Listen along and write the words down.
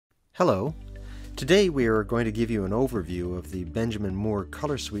Hello. Today we are going to give you an overview of the Benjamin Moore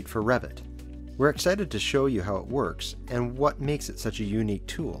color suite for Revit. We're excited to show you how it works and what makes it such a unique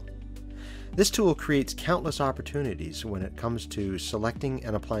tool. This tool creates countless opportunities when it comes to selecting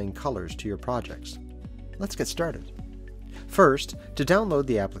and applying colors to your projects. Let's get started. First, to download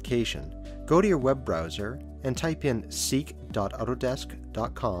the application, go to your web browser and type in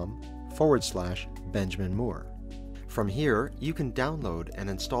seek.autodesk.com/Benjamin Moore. From here, you can download and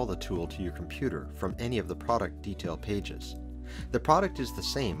install the tool to your computer from any of the product detail pages. The product is the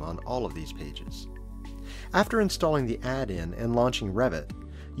same on all of these pages. After installing the add-in and launching Revit,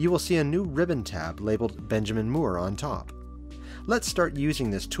 you will see a new ribbon tab labeled Benjamin Moore on top. Let's start using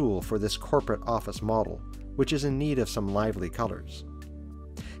this tool for this corporate office model, which is in need of some lively colors.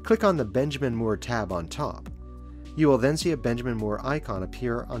 Click on the Benjamin Moore tab on top. You will then see a Benjamin Moore icon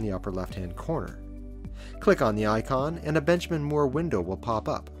appear on the upper left-hand corner. Click on the icon and a Benjamin Moore window will pop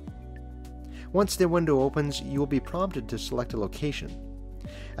up. Once the window opens, you will be prompted to select a location.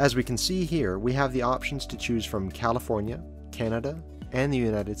 As we can see here, we have the options to choose from California, Canada, and the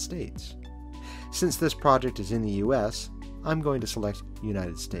United States. Since this project is in the US, I'm going to select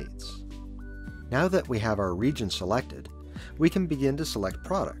United States. Now that we have our region selected, we can begin to select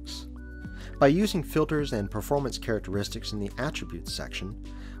products. By using filters and performance characteristics in the Attributes section,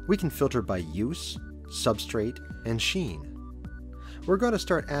 we can filter by use, substrate, and sheen. We're going to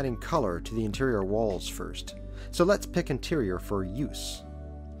start adding color to the interior walls first, so let's pick interior for use.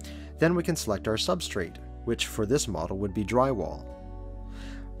 Then we can select our substrate, which for this model would be drywall.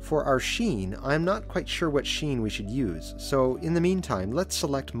 For our sheen, I'm not quite sure what sheen we should use, so in the meantime, let's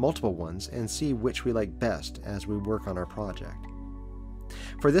select multiple ones and see which we like best as we work on our project.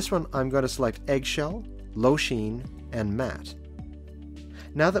 For this one, I'm going to select eggshell, low sheen, and matte.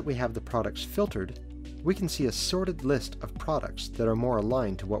 Now that we have the products filtered, we can see a sorted list of products that are more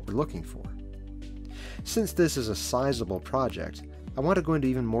aligned to what we're looking for. Since this is a sizable project, I want to go into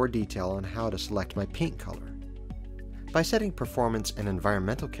even more detail on how to select my paint color. By setting performance and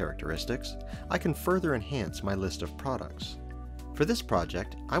environmental characteristics, I can further enhance my list of products. For this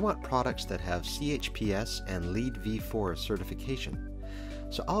project, I want products that have CHPS and LEED v4 certification,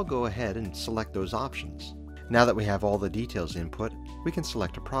 so I'll go ahead and select those options. Now that we have all the details input, we can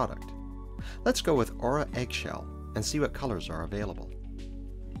select a product. Let's go with Aura Eggshell and see what colors are available.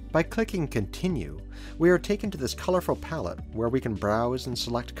 By clicking Continue, we are taken to this colorful palette where we can browse and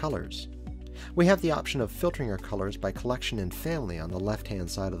select colors. We have the option of filtering our colors by collection and family on the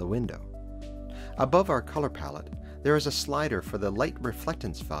left-hand side of the window. Above our color palette, there is a slider for the light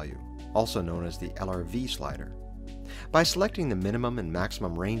reflectance value, also known as the LRV slider. By selecting the minimum and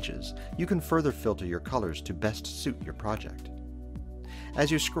maximum ranges, you can further filter your colors to best suit your project. As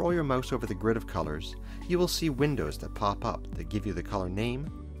you scroll your mouse over the grid of colors, you will see windows that pop up that give you the color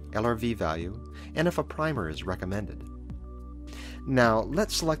name, LRV value, and if a primer is recommended. Now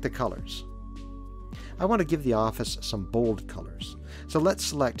let's select the colors. I want to give the office some bold colors, so let's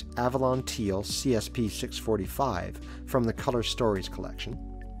select Avalon Teal CSP 645 from the Color Stories collection,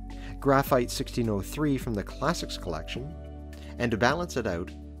 Graphite 1603 from the Classics collection, and to balance it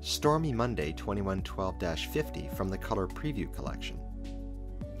out, Stormy Monday 2112-50 from the Color Preview collection.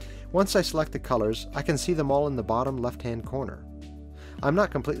 Once I select the colors, I can see them all in the bottom left-hand corner. I'm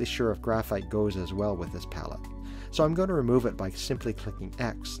not completely sure if graphite goes as well with this palette, so I'm going to remove it by simply clicking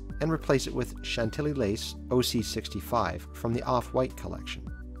X and replace it with Chantilly Lace OC65 from the Off-White collection.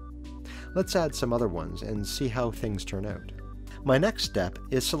 Let's add some other ones and see how things turn out. My next step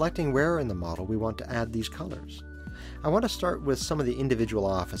is selecting where in the model we want to add these colors. I want to start with some of the individual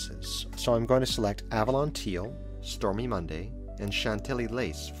offices, so I'm going to select Avalon Teal, Stormy Monday, and Chantilly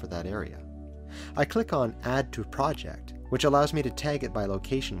Lace for that area. I click on Add to Project, which allows me to tag it by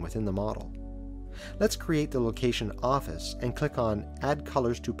location within the model. Let's create the location office and click on Add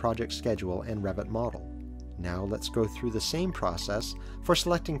Colors to Project Schedule and Revit Model. Now let's go through the same process for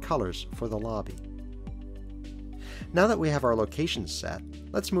selecting colors for the lobby. Now that we have our locations set,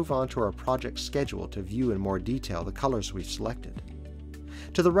 let's move on to our project schedule to view in more detail the colors we've selected.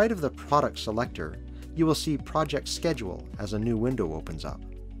 To the right of the product selector, you will see Project Schedule as a new window opens up.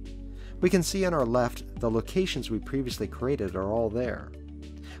 We can see on our left the locations we previously created are all there.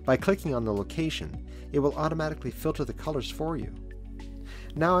 By clicking on the location, it will automatically filter the colors for you.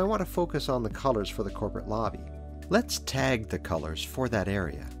 Now I want to focus on the colors for the corporate lobby. Let's tag the colors for that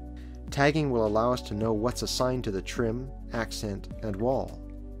area. Tagging will allow us to know what's assigned to the trim, accent, and wall.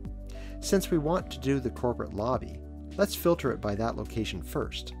 Since we want to do the corporate lobby, let's filter it by that location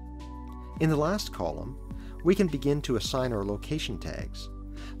first. In the last column, we can begin to assign our location tags.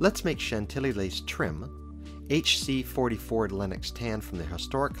 Let's make Chantilly Lace trim HC44 Lennox Tan from the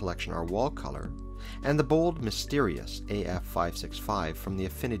Historic Collection our wall color, and the bold Mysterious AF565 from the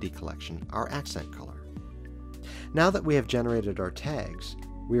Affinity Collection our accent color. Now that we have generated our tags,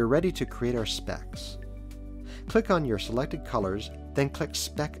 we are ready to create our specs. Click on your selected colors, then click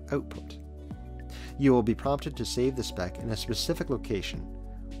Spec Output. You will be prompted to save the spec in a specific location,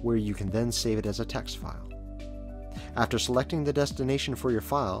 where you can then save it as a text file. After selecting the destination for your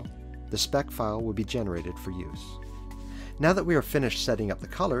file, the spec file will be generated for use. Now that we are finished setting up the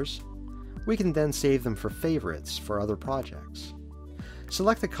colors, we can then save them for favorites for other projects.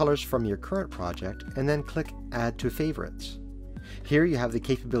 Select the colors from your current project and then click Add to Favorites. Here you have the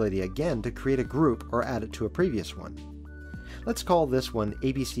capability again to create a group or add it to a previous one. Let's call this one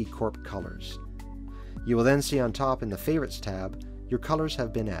ABC Corp Colors. You will then see on top in the Favorites tab, your colors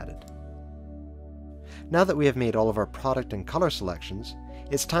have been added. Now that we have made all of our product and color selections,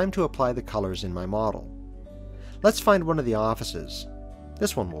 it's time to apply the colors in my model. Let's find one of the offices.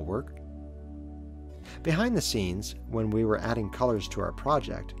 This one will work. Behind the scenes, when we were adding colors to our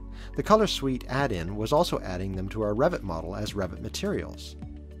project, the Color Suite add-in was also adding them to our Revit model as Revit materials.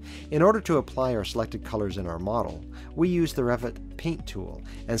 In order to apply our selected colors in our model, we use the Revit Paint tool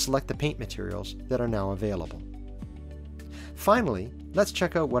and select the paint materials that are now available. Finally, let's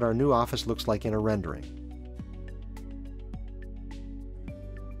check out what our new office looks like in a rendering.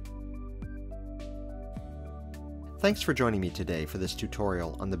 Thanks for joining me today for this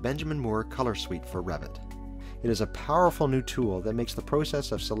tutorial on the Benjamin Moore Color Suite for Revit. It is a powerful new tool that makes the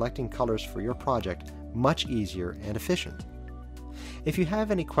process of selecting colors for your project much easier and efficient. If you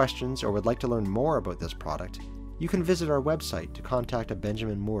have any questions or would like to learn more about this product, you can visit our website to contact a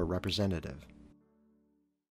Benjamin Moore representative.